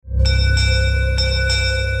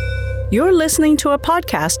You're listening to a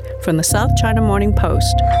podcast from the South China Morning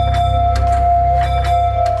Post.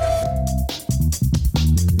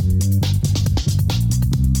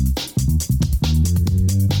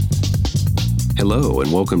 Hello,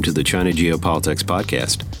 and welcome to the China Geopolitics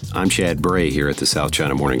Podcast. I'm Chad Bray here at the South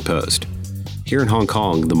China Morning Post. Here in Hong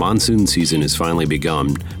Kong, the monsoon season has finally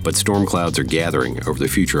begun, but storm clouds are gathering over the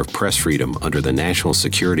future of press freedom under the national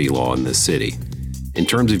security law in this city. In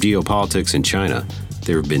terms of geopolitics in China,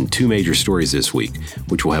 there have been two major stories this week,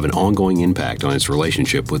 which will have an ongoing impact on its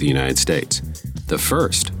relationship with the United States. The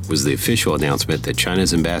first was the official announcement that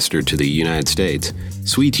China's ambassador to the United States,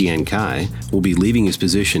 Cui Tiankai, will be leaving his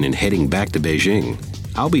position and heading back to Beijing.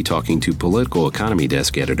 I'll be talking to political economy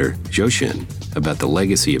desk editor Zhou Xin about the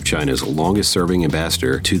legacy of China's longest-serving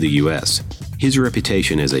ambassador to the U.S. His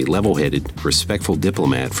reputation as a level-headed, respectful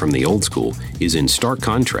diplomat from the old school is in stark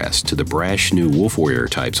contrast to the brash new wolf warrior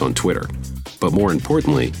types on Twitter. But more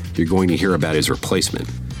importantly, you're going to hear about his replacement,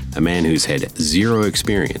 a man who's had zero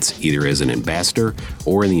experience either as an ambassador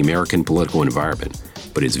or in the American political environment,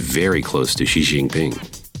 but is very close to Xi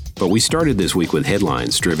Jinping. But we started this week with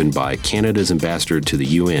headlines driven by Canada's ambassador to the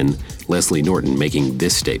UN, Leslie Norton, making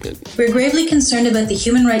this statement. We're gravely concerned about the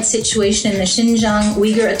human rights situation in the Xinjiang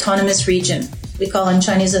Uyghur Autonomous Region. We call on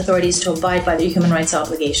Chinese authorities to abide by their human rights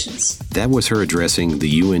obligations. That was her addressing the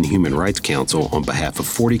UN Human Rights Council on behalf of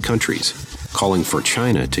 40 countries, calling for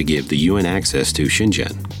China to give the UN access to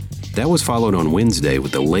Xinjiang. That was followed on Wednesday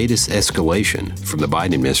with the latest escalation from the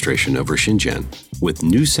Biden administration over Xinjiang, with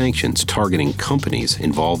new sanctions targeting companies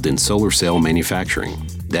involved in solar cell manufacturing.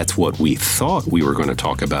 That's what we thought we were going to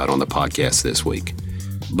talk about on the podcast this week.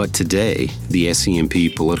 But today, the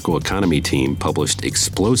SCMP political economy team published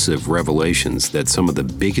explosive revelations that some of the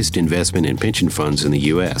biggest investment and pension funds in the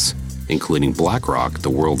U.S., including BlackRock, the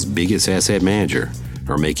world's biggest asset manager,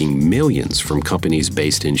 are making millions from companies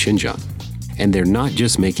based in Xinjiang. And they're not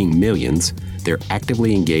just making millions, they're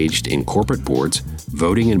actively engaged in corporate boards,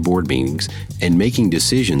 voting in board meetings, and making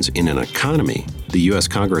decisions in an economy the U.S.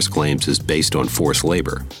 Congress claims is based on forced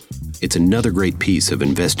labor. It's another great piece of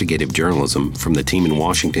investigative journalism from the team in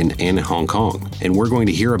Washington and Hong Kong, and we're going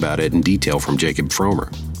to hear about it in detail from Jacob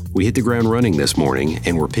Fromer. We hit the ground running this morning,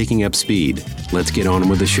 and we're picking up speed. Let's get on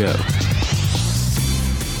with the show.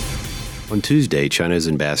 On Tuesday, China's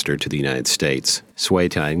ambassador to the United States, Cui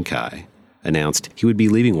Tiankai, announced he would be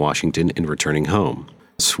leaving Washington and returning home.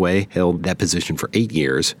 Cui held that position for 8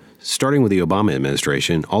 years, starting with the Obama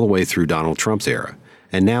administration all the way through Donald Trump's era,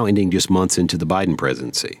 and now ending just months into the Biden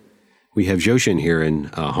presidency. We have Zhou Xin here in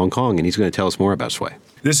Hong Kong, and he's going to tell us more about Cui.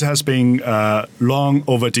 This has been long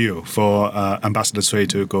overdue for Ambassador Cui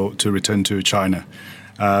to return to China.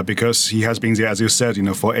 Because he has been there, as you said,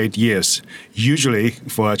 for 8 years. Usually,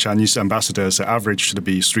 for a Chinese ambassadors, the average should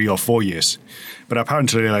be 3 or 4 years. But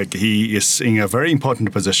apparently, he is in a very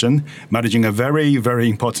important position, managing a very, very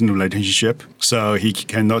important relationship. So he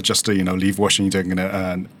cannot just, leave Washington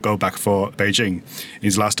and go back for Beijing in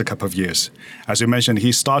his last couple of years. As you mentioned,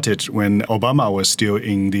 he started when Obama was still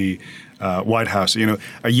in the White House.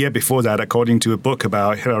 A year before that, according to a book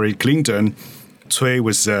about Hillary Clinton, Cui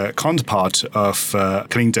was a counterpart of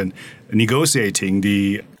Clinton negotiating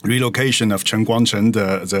the relocation of Chen Guangcheng,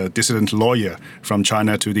 the dissident lawyer from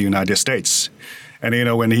China to the United States. And,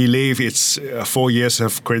 when he leaves, it's 4 years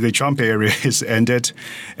of crazy Trump era is ended,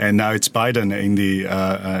 and now it's Biden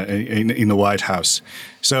in the White House.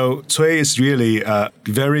 So Cui is really a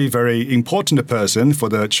very, very important person for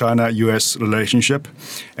the China-U.S. relationship,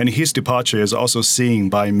 and his departure is also seen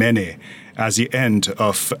by many as the end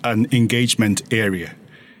of an engagement area.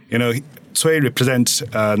 Cui represents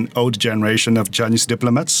an old generation of Chinese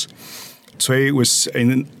diplomats. Cui was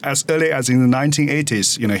as early as in the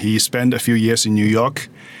 1980s. He spent a few years in New York,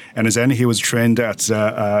 and then he was trained at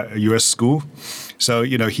US school. So,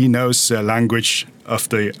 he knows the language of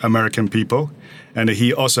the American people. And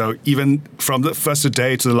he also, even from the first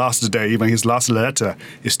day to the last day, even his last letter,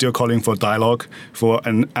 is still calling for dialogue, for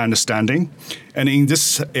an understanding. And in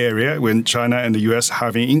this area, when China and the U.S.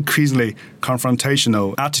 have an increasingly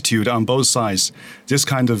confrontational attitude on both sides, this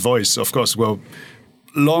kind of voice, of course, will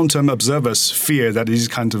long-term observers fear that these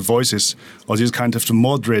kind of voices or these kind of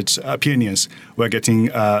moderate opinions were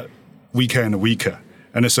getting weaker and weaker.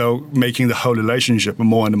 And so making the whole relationship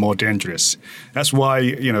more and more dangerous. That's why,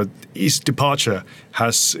 his departure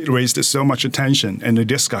has raised so much attention and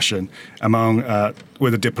discussion among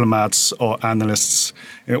whether diplomats or analysts.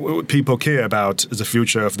 People care about the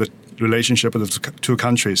future of the relationship of the two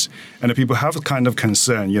countries. And the people have a kind of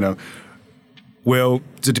concern, will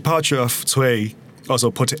the departure of Cui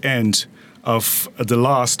also put an end of the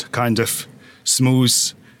last kind of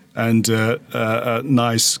smooth and a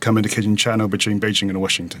nice communication channel between Beijing and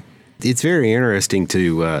Washington. It's very interesting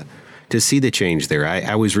to see the change there.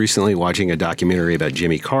 I was recently watching a documentary about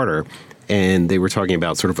Jimmy Carter, and they were talking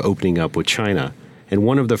about sort of opening up with China. And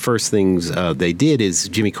one of the first things they did is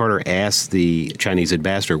Jimmy Carter asked the Chinese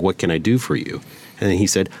ambassador, "What can I do for you?" And he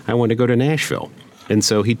said, "I want to go to Nashville." And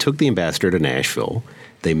so he took the ambassador to Nashville.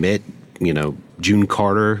 They met, June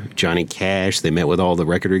Carter, Johnny Cash. They met with all the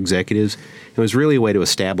record executives. It was really a way to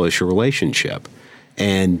establish a relationship.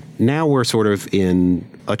 And now we're sort of in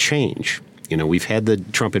a change. We've had the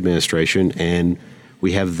Trump administration, and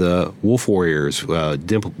we have the wolf warriors,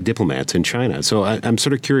 diplomats in China. So I'm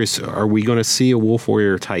sort of curious, are we going to see a wolf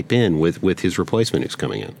warrior type in with his replacement who's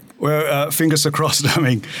coming in? Well, fingers crossed. I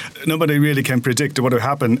mean, nobody really can predict what will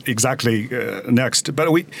happen exactly next.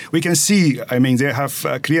 But we can see, they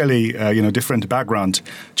have clearly, different background.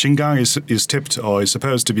 Qin Gang is tipped or is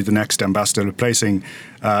supposed to be the next ambassador replacing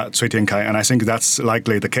Cui Tiankai, and I think that's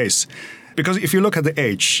likely the case. Because if you look at the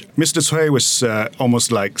age, Mr. Cui was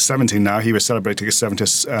almost like 70 now. He was celebrating his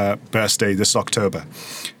 70th birthday this October.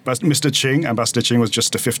 But Mr. Qin, Ambassador Qin, was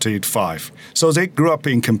just 55. So they grew up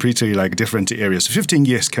in completely different areas. 15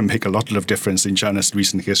 years can make a lot of difference in China's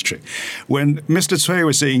recent history. When Mr. Cui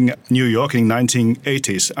was in New York in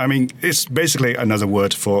 1980s, it's basically another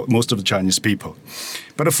word for most of the Chinese people.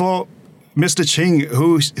 But for Mr. Qin,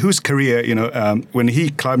 whose career, when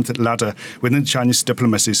he climbed the ladder within the Chinese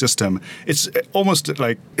diplomacy system, it's almost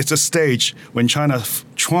like it's a stage when China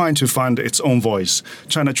trying to find its own voice,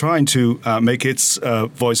 China trying to make its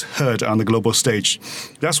voice heard on the global stage.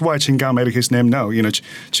 That's why Qin Gang made his name known.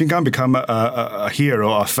 Qin Gang became a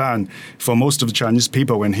hero, a fan for most of the Chinese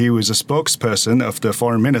people when he was a spokesperson of the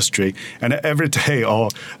foreign ministry. And every day, or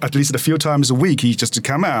at least a few times a week, he just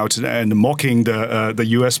come out and mocking the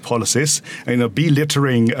U.S. policies,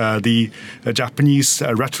 belittling the Japanese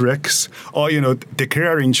rhetorics, or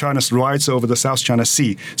declaring China's rights over the South China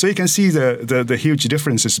Sea. So you can see the huge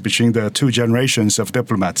differences between the two generations of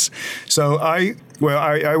diplomats. So I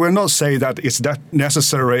will not say that it's that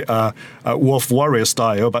necessarily a wolf warrior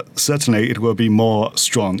style, but certainly it will be more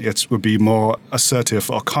strong. It will be more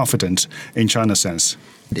assertive or confident in China's sense.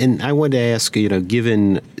 And I wanted to ask,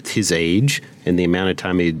 given his age and the amount of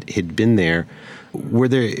time he'd been there, are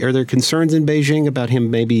there concerns in Beijing about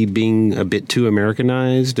him maybe being a bit too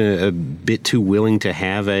Americanized, a bit too willing to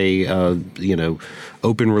have a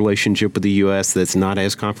open relationship with the U.S. that's not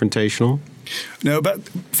as confrontational? No, but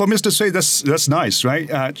for Mr. Cui, that's nice, right?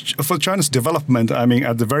 For China's development,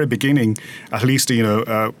 at the very beginning, at least,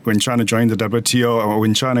 when China joined the WTO, or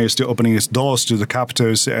when China is still opening its doors to the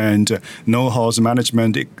capitals and know-how,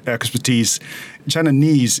 management expertise, China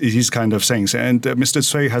needs these kind of things. And Mr.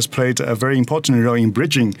 Cui has played a very important role in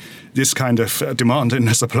bridging this kind of demand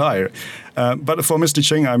and supply. But for Mr.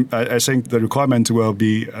 Qin, I think the requirement will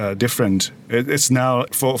be different. It's now,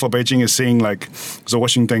 for Beijing, is seeing so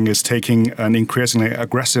Washington is taking an increasingly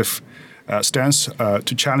aggressive stance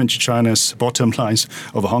to challenge China's bottom lines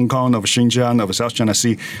of Hong Kong, of Xinjiang, of South China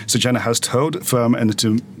Sea. So China has to hold firm and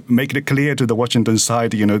to make it clear to the Washington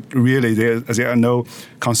side, really there are no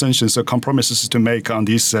concessions or compromises to make on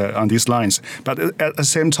these lines. But at the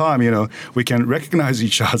same time, we can recognize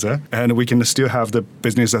each other and we can still have the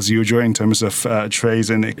business as usual in terms of trade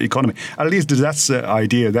and economy. At least that's the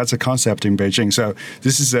idea, that's a concept in Beijing. So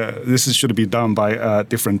this should be done by a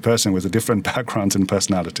different person with a different background and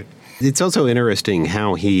personality. It's also interesting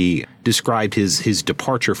how he described his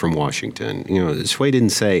departure from Washington. Cui didn't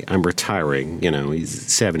say, "I'm retiring,"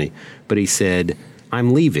 he's 70, but he said,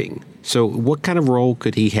 "I'm leaving." So what kind of role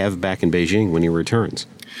could he have back in Beijing when he returns?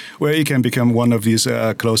 Well, he can become one of these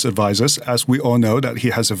close advisors. As we all know, that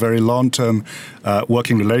he has a very long-term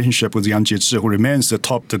working relationship with Yang Jiechi, who remains the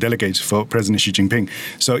delegate for President Xi Jinping.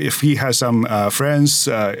 So if he has some friends,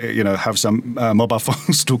 have some mobile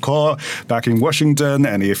phones to call back in Washington,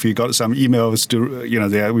 and if he got some emails to,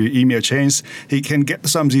 there are email chains, he can get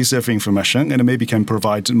some of this information and maybe can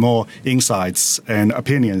provide more insights and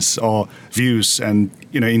opinions or views and,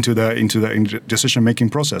 into the decision-making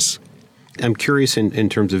process. I'm curious in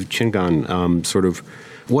terms of Qin Gang, sort of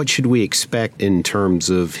what should we expect in terms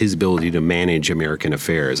of his ability to manage American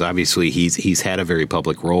affairs? Obviously, he's had a very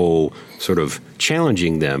public role sort of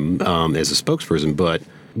challenging them as a spokesperson, but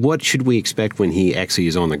what should we expect when he actually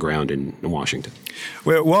is on the ground in Washington?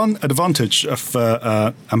 Well, one advantage of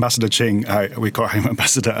Ambassador Qin, we call him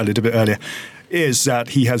Ambassador a little bit earlier, is that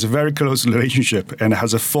he has a very close relationship and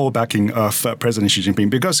has a full backing of President Xi Jinping,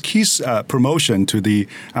 because his promotion to the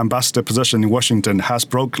ambassador position in Washington has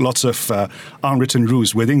broke lots of unwritten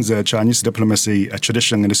rules within the Chinese diplomacy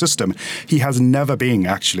tradition and the system. He has never been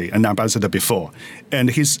actually an ambassador before. And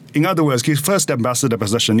in other words, his first ambassador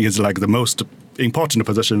position is like the most important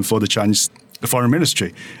position for the Chinese foreign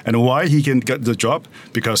ministry. And why he can get the job?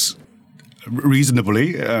 Because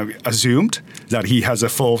reasonably assumed that he has a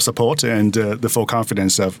full support and the full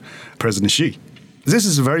confidence of President Xi. This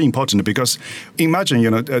is very important because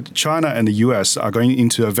imagine, China and the US are going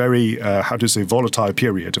into a very, volatile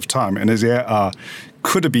period of time. And there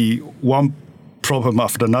could be one problem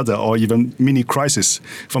after another, or even mini crisis,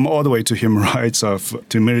 from all the way to human rights,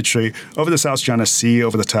 to military, over the South China Sea,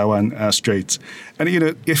 over the Taiwan Straits. And,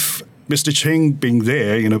 if Mr. Qin being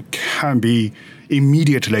there, can be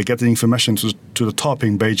immediately getting information to the top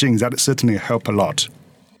in Beijing, that certainly help a lot.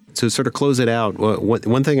 So sort of close it out,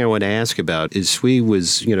 one thing I want to ask about is Cui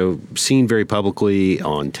was, seen very publicly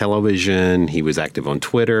on television. He was active on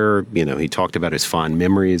Twitter. He talked about his fond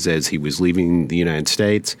memories as he was leaving the United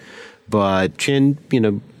States. But Qin,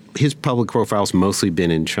 his public profile's mostly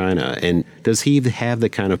been in China. And does he have the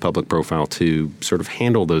kind of public profile to sort of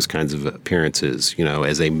handle those kinds of appearances,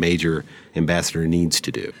 as a major ambassador needs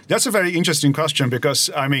to do? That's a very interesting question because,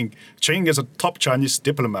 Qin is a top Chinese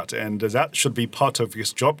diplomat, and that should be part of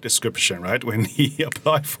his job description, right, when he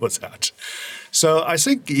applied for that. So I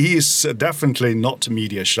think he is definitely not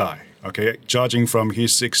media shy. Okay, judging from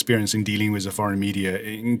his experience in dealing with the foreign media,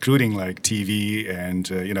 including like TV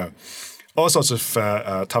and, all sorts of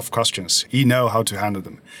tough questions. He knows how to handle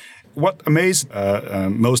them. What amazed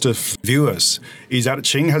most of viewers is that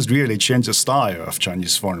Qin has really changed the style of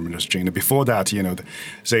Chinese foreign ministry. Before that,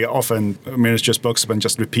 they often, ministry spokesmen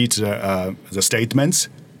just repeat the statements.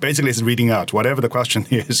 Basically, it's reading out. Whatever the question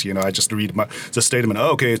is, I just read the statement.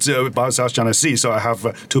 Oh, okay, it's about South China Sea, so I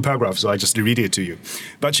have 2 paragraphs, so I just read it to you.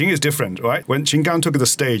 But Qin is different, right? When Qin Gang took the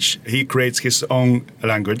stage, he creates his own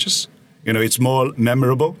languages. It's more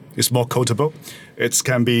memorable, it's more quotable. It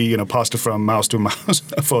can be, passed from mouth to mouth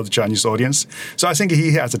for the Chinese audience. So I think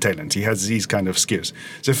he has a talent. He has these kind of skills.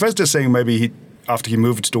 So first they're saying maybe after he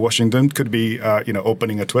moved to Washington, could be,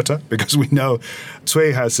 opening a Twitter, because we know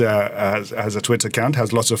Cui has a Twitter account,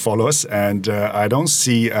 has lots of followers, and I don't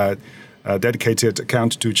see a dedicated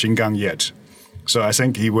account to Qin Gang yet. So I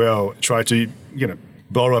think he will try to,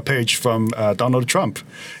 borrow a page from Donald Trump,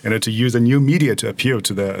 to use the new media to appeal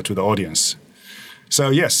to the audience. So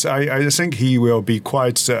yes, I think he will be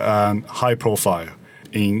quite high profile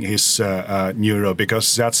in his new role,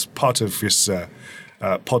 because that's part of his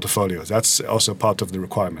portfolio. That's also part of the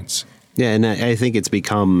requirements. Yeah, and I think it's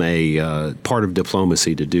become a part of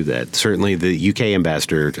diplomacy to do that. Certainly the UK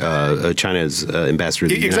ambassador, China's ambassador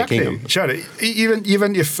to the United Kingdom. Sure.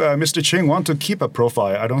 Even if Mr. Qin wants to keep a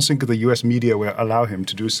profile, I don't think the US media will allow him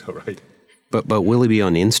to do so, right? But will he be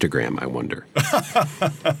on Instagram, I wonder?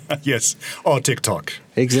 Yes, or TikTok.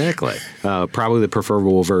 Exactly. Probably the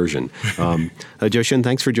preferable version. Zhou Xin,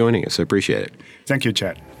 thanks for joining us. I appreciate it. Thank you,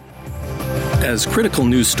 Chad. As critical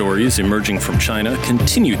news stories emerging from China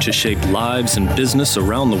continue to shape lives and business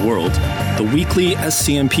around the world, the weekly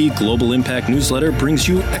SCMP Global Impact newsletter brings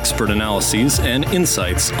you expert analyses and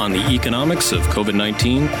insights on the economics of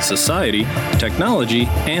COVID-19, society, technology,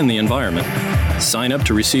 and the environment. Sign up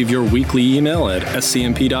to receive your weekly email at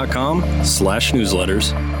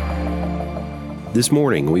scmp.com/newsletters. This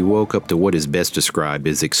morning, we woke up to what is best described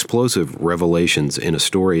as explosive revelations in a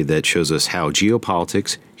story that shows us how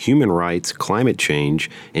geopolitics, human rights, climate change,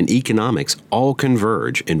 and economics all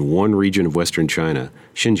converge in one region of Western China,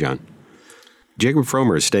 Xinjiang. Jacob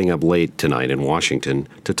Fromer is staying up late tonight in Washington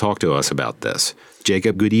to talk to us about this.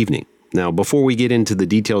 Jacob, good evening. Now, before we get into the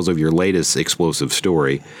details of your latest explosive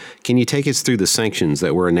story, can you take us through the sanctions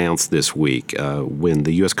that were announced this week when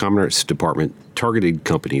the U.S. Commerce Department targeted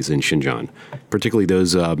companies in Xinjiang, particularly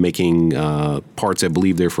those making parts, I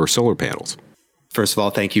believe, they're for solar panels? First of all,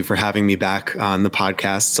 thank you for having me back on the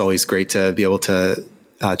podcast. It's always great to be able to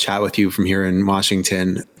chat with you from here in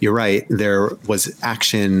Washington. You're right. There was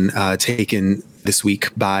action taken this week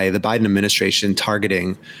by the Biden administration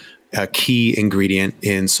targeting a key ingredient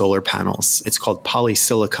in solar panels. It's called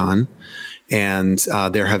polysilicon. And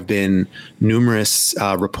there have been numerous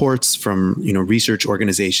reports from research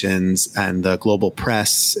organizations and the global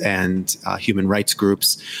press and human rights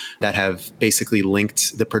groups that have basically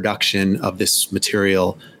linked the production of this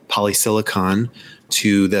material, polysilicon,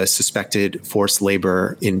 to the suspected forced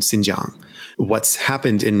labor in Xinjiang. What's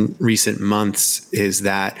happened in recent months is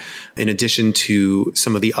that in addition to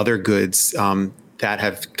some of the other goods that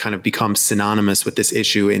have kind of become synonymous with this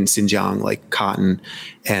issue in Xinjiang, like cotton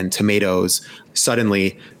and tomatoes.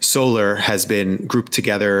 Suddenly, solar has been grouped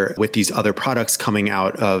together with these other products coming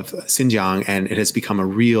out of Xinjiang, and it has become a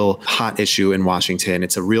real hot issue in Washington.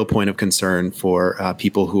 It's a real point of concern for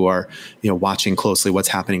people who are, watching closely what's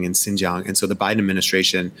happening in Xinjiang. And so the Biden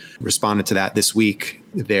administration responded to that this week.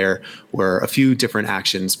 There were a few different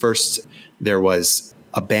actions. First, there was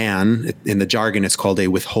a ban. In the jargon, it's called a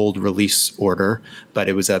withhold release order, but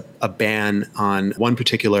it was a ban on one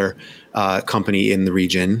particular company in the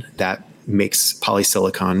region that makes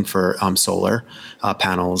polysilicon for solar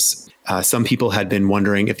panels. Some people had been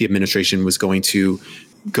wondering if the administration was going to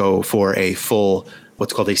go for a full,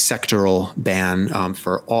 what's called a sectoral ban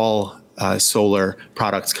for all solar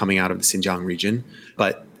products coming out of the Xinjiang region.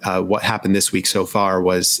 But what happened this week so far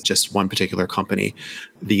was just one particular company.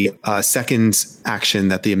 The second action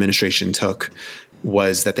that the administration took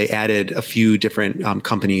was that they added a few different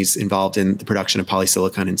companies involved in the production of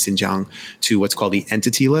polysilicon in Xinjiang to what's called the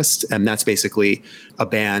entity list. And that's basically a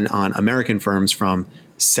ban on American firms from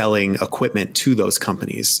selling equipment to those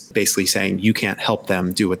companies, basically saying you can't help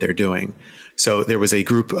them do what they're doing. So there was a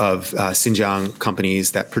group of Xinjiang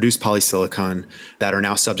companies that produce polysilicon that are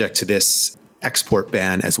now subject to this export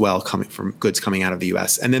ban as well, coming from goods coming out of the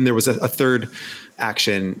US. And then there was a third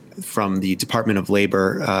action from the Department of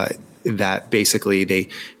Labor that basically they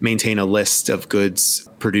maintain a list of goods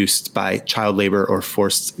produced by child labor or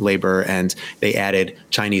forced labor, and they added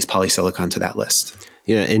Chinese polysilicon to that list.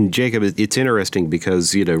 Yeah, and Jacob, it's interesting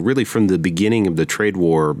because, really from the beginning of the trade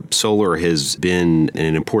war, solar has been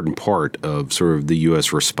an important part of sort of the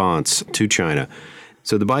U.S. response to China.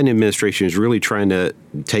 So the Biden administration is really trying to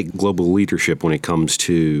take global leadership when it comes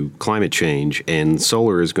to climate change, and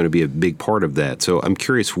solar is going to be a big part of that. So I'm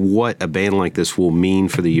curious what a ban like this will mean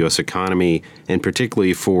for the U.S. economy, and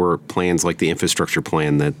particularly for plans like the infrastructure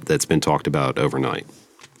plan that's been talked about overnight.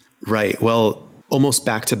 Right. Well, almost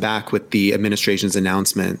back to back with the administration's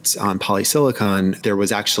announcement on polysilicon, there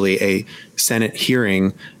was actually a Senate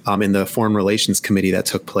hearing in the Foreign Relations Committee that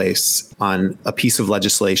took place on a piece of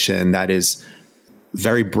legislation that is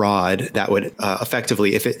very broad, that would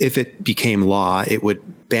effectively, if it became law, it would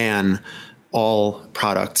ban all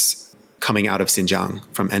products coming out of Xinjiang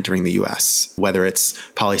from entering the U.S., whether it's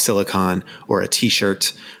polysilicon or a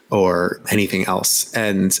T-shirt or anything else.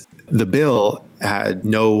 And the bill had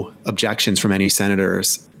no objections from any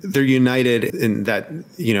senators. They're united in that,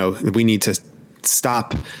 we need to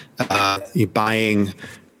stop buying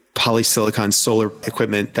polysilicon solar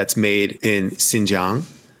equipment that's made in Xinjiang.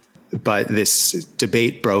 But this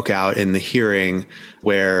debate broke out in the hearing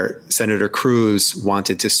where Senator Cruz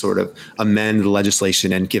wanted to sort of amend the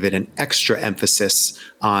legislation and give it an extra emphasis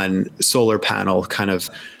on solar panel kind of,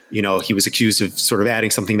 he was accused of sort of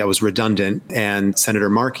adding something that was redundant. And Senator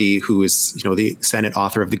Markey, who is, the Senate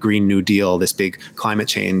author of the Green New Deal, this big climate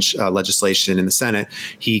change legislation in the Senate,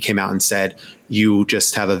 he came out and said, you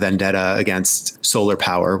just have a vendetta against solar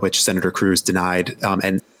power, which Senator Cruz denied.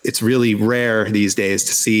 And it's really rare these days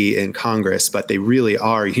to see in Congress, but they really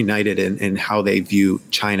are united in how they view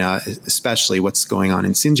China, especially what's going on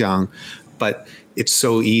in Xinjiang. But it's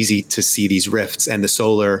so easy to see these rifts, and the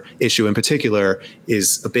solar issue in particular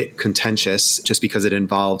is a bit contentious just because it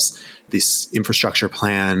involves this infrastructure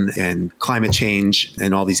plan and climate change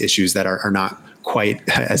and all these issues that are not quite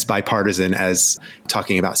as bipartisan as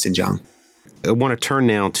talking about Xinjiang. I want to turn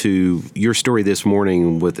now to your story this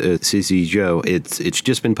morning with Sisi Zhou. It's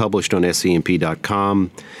just been published on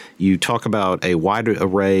scmp.com. You talk about a wide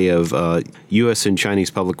array of U.S. and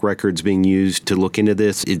Chinese public records being used to look into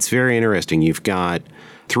this. It's very interesting. You've got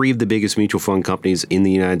three of the biggest mutual fund companies in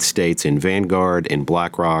the United States, in Vanguard, in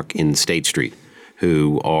BlackRock, in State Street,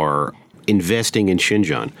 who are investing in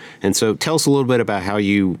Xinjiang. And so tell us a little bit about how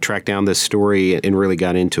you tracked down this story and really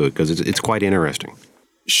got into it, because it's quite interesting.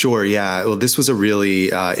 Sure. Yeah. Well, this was a really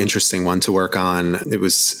interesting one to work on. It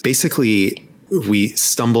was basically, we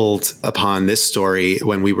stumbled upon this story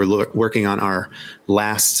when we were working on our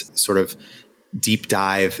last sort of deep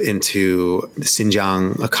dive into the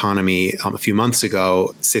Xinjiang economy a few months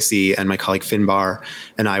ago. Sissy and my colleague Finbar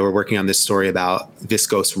and I were working on this story about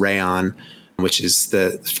viscose rayon, which is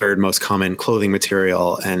the third most common clothing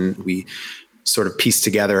material. And we sort of pieced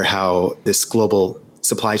together how this global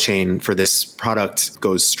supply chain for this product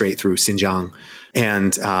goes straight through Xinjiang.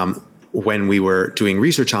 And when we were doing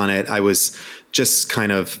research on it, I was just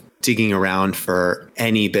kind of digging around for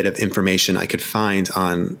any bit of information I could find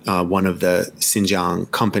on one of the Xinjiang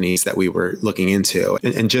companies that we were looking into.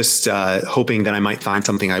 And just hoping that I might find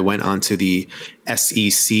something, I went onto the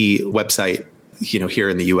SEC website here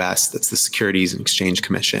in the US, that's the Securities and Exchange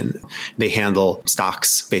Commission. They handle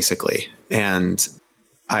stocks basically. And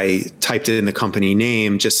I typed it in the company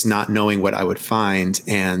name, just not knowing what I would find.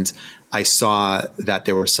 And I saw that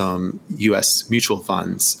there were some US mutual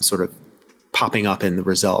funds sort of popping up in the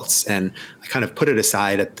results. And I kind of put it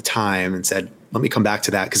aside at the time and said, let me come back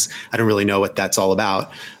to that because I don't really know what that's all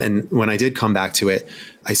about. And when I did come back to it,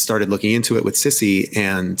 I started looking into it with Sissy.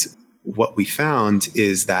 And what we found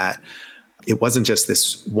is that it wasn't just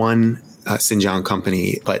this one Xinjiang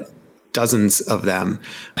company, but dozens of them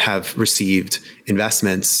have received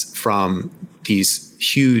investments from these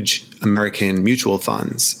huge American mutual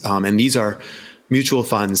funds. And these are mutual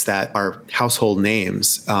funds that are household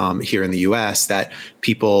names here in the US, that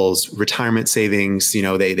people's retirement savings,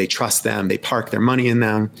 they trust them, they park their money in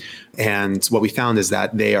them. And what we found is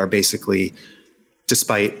that they are basically,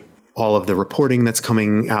 despite all of the reporting that's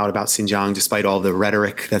coming out about Xinjiang, despite all the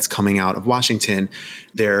rhetoric that's coming out of Washington,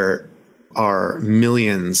 there are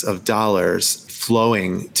millions of dollars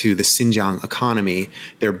flowing to the Xinjiang economy.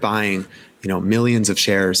 They're buying, millions of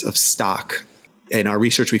shares of stock. In our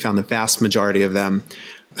research, we found the vast majority of them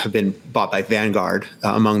have been bought by Vanguard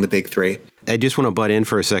among the big three. I just want to butt in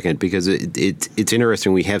for a second because it's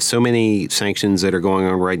interesting. We have so many sanctions that are going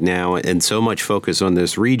on right now and so much focus on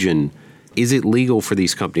this region. Is it legal for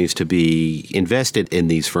these companies to be invested in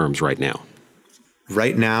these firms right now?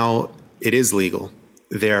 Right now, it is legal.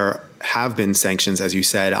 There have been sanctions, as you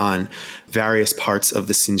said, on various parts of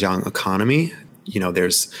the Xinjiang economy.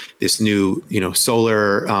 There's this new,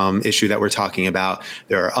 solar issue that we're talking about.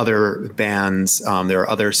 There are other bans. There are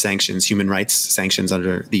other sanctions, human rights sanctions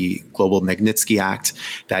under the Global Magnitsky Act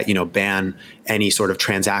that, ban any sort of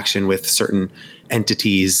transaction with certain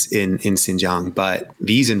entities in Xinjiang. But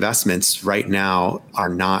these investments right now are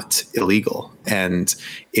not illegal. And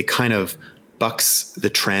it kind of bucks the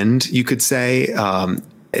trend, you could say,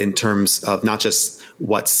 in terms of not just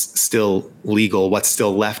what's still legal, what's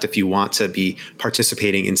still left if you want to be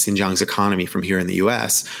participating in Xinjiang's economy from here in the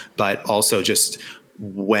US, but also just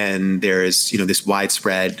when there is, this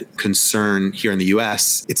widespread concern here in the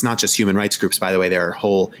US. It's not just human rights groups, by the way. There are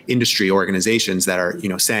whole industry organizations that are,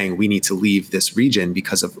 saying we need to leave this region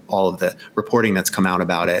because of all of the reporting that's come out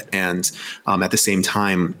about it. And at the same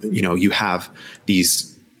time, you have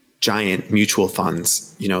these giant mutual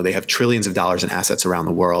funds. They have trillions of dollars in assets around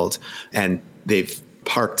the world, and they've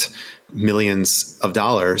parked millions of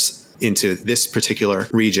dollars into this particular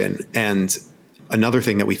region. And another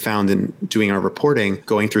thing that we found in doing our reporting,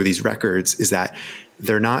 going through these records, is that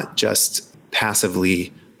they're not just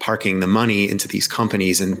passively parking the money into these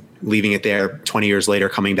companies and leaving it there 20 years later,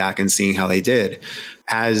 coming back and seeing how they did.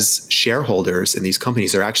 As shareholders in these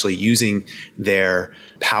companies, they're actually using their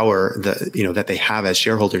power that they have as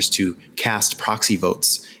shareholders to cast proxy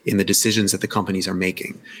votes in the decisions that the companies are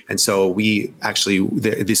making. And so we actually,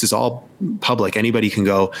 this is all public. Anybody can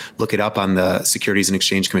go look it up on the Securities and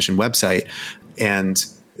Exchange Commission website. And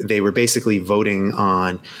they were basically voting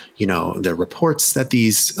on, the reports that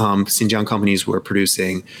these Xinjiang companies were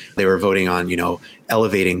producing. They were voting on,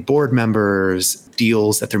 elevating board members,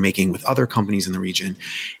 deals that they're making with other companies in the region.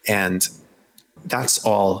 And that's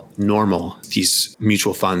all normal. These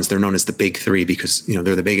mutual funds, they're known as the big three because,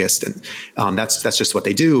 they're the biggest. And that's just what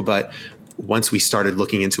they do. But once we started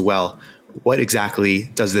looking into, what exactly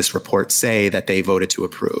does this report say that they voted to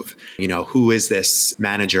approve? Who is this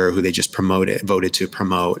manager who they just voted to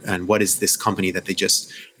promote? And what is this company that they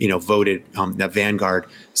just, voted, that Vanguard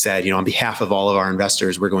said, on behalf of all of our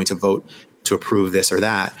investors, we're going to vote to approve this or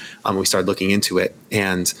that. We started looking into it.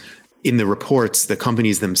 And in the reports, the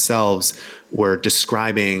companies themselves were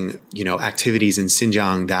describing, activities in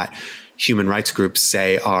Xinjiang that human rights groups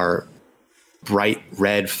say are bright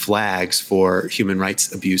red flags for human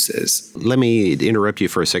rights abuses. Let me interrupt you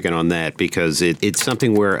for a second on that because it's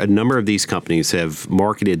something where a number of these companies have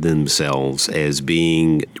marketed themselves as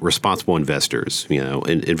being responsible investors.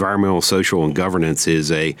 Environmental, social, and governance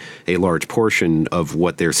is a large portion of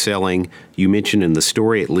what they're selling. You mentioned in the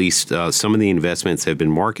story, at least some of the investments have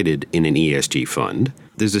been marketed in an ESG fund.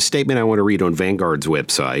 There's a statement I want to read on Vanguard's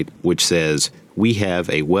website, which says, "We have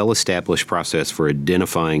a well-established process for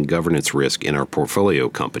identifying governance risk in our portfolio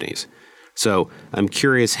companies." So I'm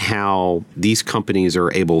curious how these companies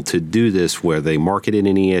are able to do this, where they market in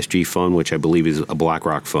an ESG fund, which I believe is a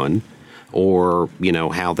BlackRock fund, or,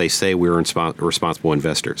 how they say we're responsible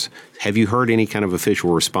investors. Have you heard any kind of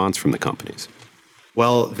official response from the companies?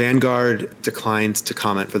 Well, Vanguard declined to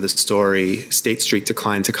comment for the story. State Street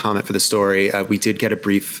declined to comment for the story. We did get a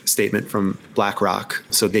brief statement from BlackRock,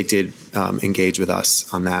 so they did engage with us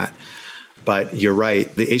on that. But you're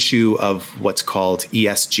right. The issue of what's called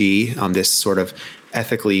ESG, this sort of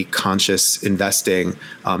ethically conscious investing,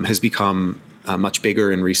 has become much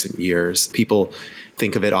bigger in recent years. People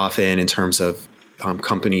think of it often in terms of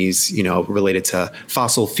companies, related to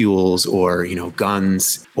fossil fuels or,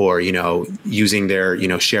 guns or, using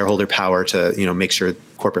their, shareholder power to, make sure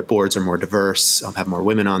corporate boards are more diverse, have more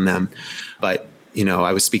women on them. But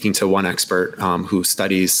I was speaking to one expert who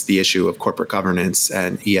studies the issue of corporate governance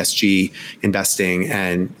and ESG investing,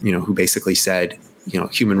 and who basically said,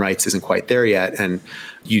 human rights isn't quite there yet. And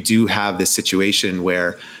you do have this situation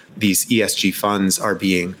where these ESG funds are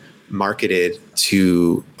being marketed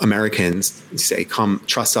to Americans, say, come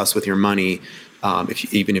trust us with your money.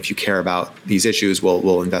 Even if you care about these issues,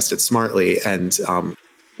 we'll invest it smartly. And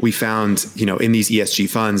we found, in these ESG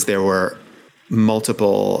funds, there were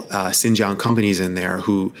multiple Xinjiang companies in there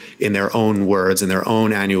who, in their own words, in their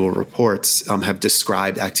own annual reports, have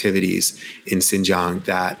described activities in Xinjiang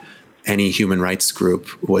that any human rights group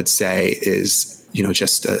would say is,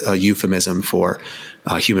 just a euphemism for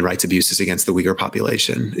human rights abuses against the Uyghur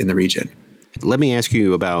population in the region. Let me ask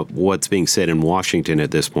you about what's being said in Washington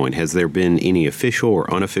at this point. Has there been any official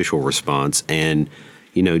or unofficial response? And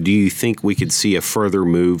do you think we could see a further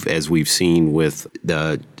move, as we've seen with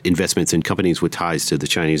the investments in companies with ties to the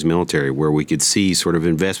Chinese military, where we could see sort of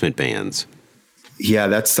investment bans? Yeah,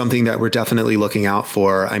 that's something that we're definitely looking out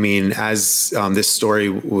for. I mean, as this story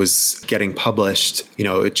was getting published,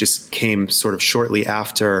 it just came sort of shortly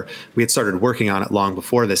after. We had started working on it long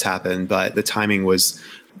before this happened, but the timing was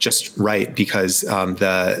just right because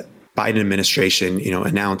the Biden administration,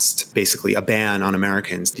 announced basically a ban on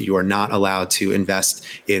Americans. You are not allowed to invest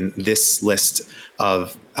in this list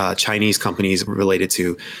of Chinese companies related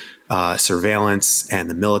to surveillance and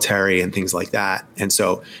the military and things like that. And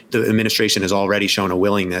so the administration has already shown a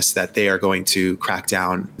willingness that they are going to crack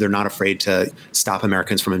down. They're not afraid to stop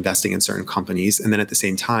Americans from investing in certain companies. And then at the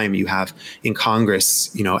same time, you have in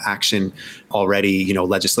Congress, action already,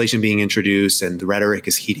 legislation being introduced, and the rhetoric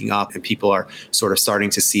is heating up, and people are sort of starting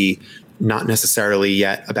to see, not necessarily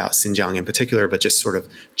yet about Xinjiang in particular, but just sort of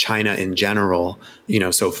China in general,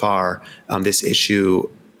 so far, this issue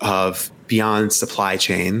of beyond supply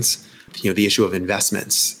chains, the issue of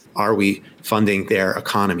investments. Are we funding their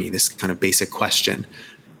economy? This kind of basic question.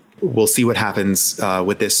 We'll see what happens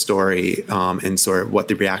with this story and sort of what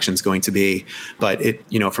the reaction is going to be. But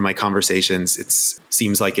from my conversations, it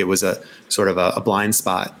seems like it was a sort of a blind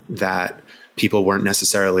spot that people weren't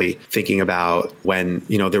necessarily thinking about when,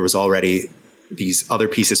 there was already these other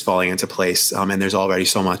pieces falling into place, and there's already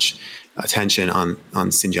so much attention on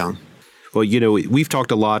Xinjiang. Well, we've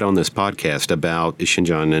talked a lot on this podcast about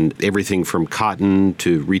Xinjiang and everything from cotton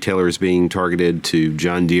to retailers being targeted to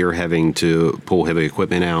John Deere having to pull heavy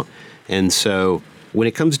equipment out. And so when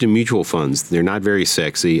it comes to mutual funds, they're not very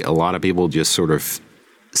sexy. A lot of people just sort of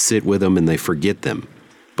sit with them and they forget them.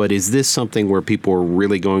 But is this something where people are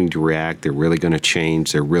really going to react? They're really going to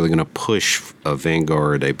change? They're really going to push a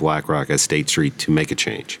Vanguard, a BlackRock, a State Street to make a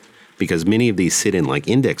change? Because many of these sit in like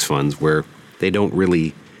index funds where they don't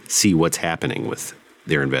really see what's happening with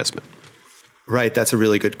their investment. Right. That's a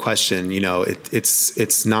really good question.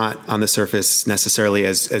 It's not on the surface necessarily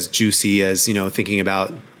as juicy as, thinking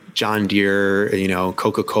about John Deere,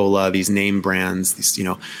 Coca-Cola, these name brands, these,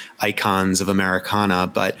 icons of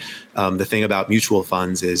Americana. But the thing about mutual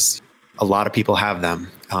funds is a lot of people have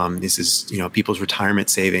them. This is, people's retirement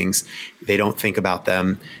savings. They don't think about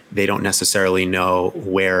them. They don't necessarily know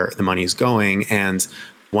where the money is going. And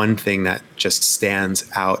one thing that just stands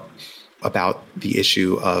out about the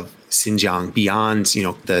issue of Xinjiang, beyond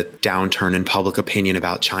the downturn in public opinion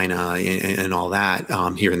about China and all that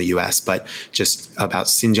here in the U.S., but just about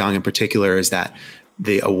Xinjiang in particular, is that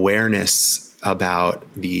the awareness about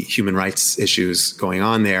the human rights issues going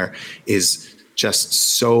on there is just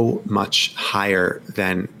so much higher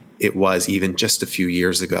than it was even just a few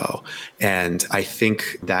years ago. And I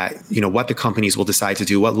think that, what the companies will decide to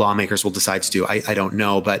do, what lawmakers will decide to do, I don't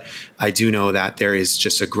know. But I do know that there is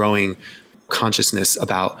just a growing consciousness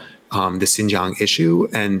about the Xinjiang issue.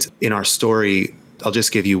 And in our story, I'll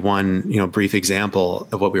just give you one, brief example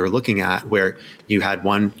of what we were looking at, where you had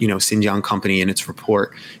one, Xinjiang company in its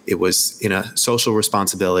report. It was in a social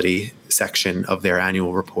responsibility section of their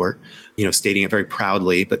annual report, stating it very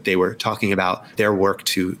proudly, but they were talking about their work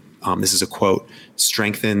to, this is a quote,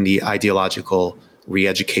 strengthen the ideological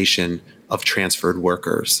re-education of transferred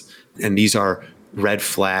workers. And these are red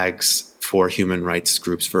flags for human rights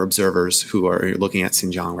groups, for observers who are looking at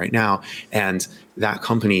Xinjiang right now. And that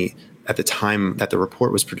company at the time that the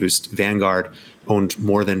report was produced, Vanguard owned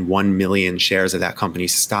more than 1 million shares of that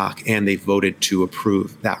company's stock, and they voted to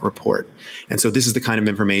approve that report. And so this is the kind of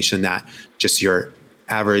information that just your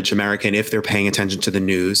average American, if they're paying attention to the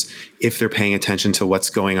news, if they're paying attention to what's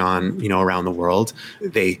going on, around the world,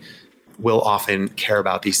 they will often care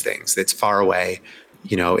about these things. It's far away,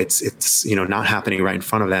 it's not happening right in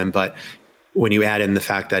front of them. But when you add in the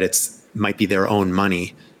fact that might be their own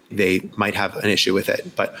money, they might have an issue with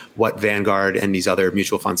it. But what Vanguard and these other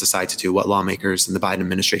mutual funds decide to do, what lawmakers and the Biden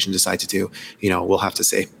administration decide to do, we'll have to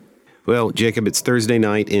see. Well, Jacob, it's Thursday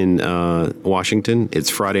night in Washington. It's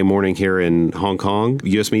Friday morning here in Hong Kong.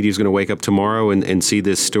 U.S. media is going to wake up tomorrow and see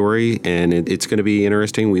this story, and it's going to be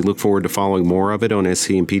interesting. We look forward to following more of it on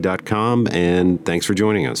scmp.com, and thanks for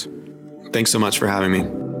joining us. Thanks so much for having me.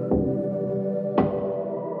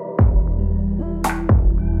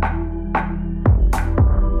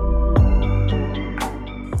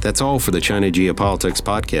 That's all for the China Geopolitics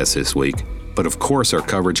podcast this week. But of course, our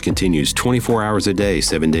coverage continues 24 hours a day,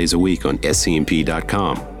 7 days a week on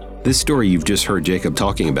scmp.com. This story you've just heard Jacob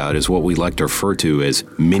talking about is what we like to refer to as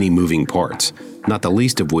many moving parts, not the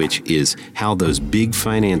least of which is how those big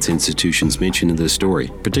finance institutions mentioned in this story,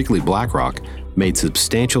 particularly BlackRock, made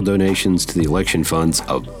substantial donations to the election funds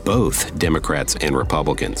of both Democrats and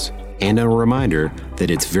Republicans. And a reminder that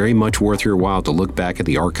it's very much worth your while to look back at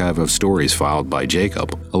the archive of stories filed by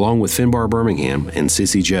Jacob, along with Finbar Birmingham and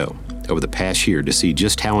Sissy Zhou, over the past year to see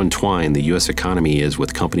just how entwined the U.S. economy is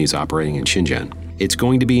with companies operating in Xinjiang. It's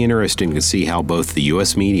going to be interesting to see how both the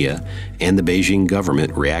U.S. media and the Beijing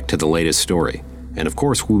government react to the latest story. And of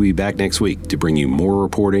course, we'll be back next week to bring you more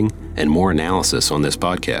reporting and more analysis on this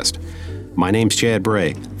podcast. My name's Chad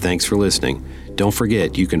Bray. Thanks for listening. Don't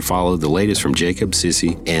forget, you can follow the latest from Jacob,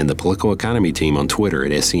 Sissy, and the Political Economy team on Twitter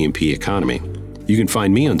at SCMP Economy. You can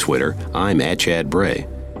find me on Twitter. I'm at Chad Bray.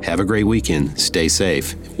 Have a great weekend. Stay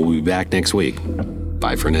safe. We'll be back next week.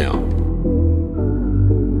 Bye for now.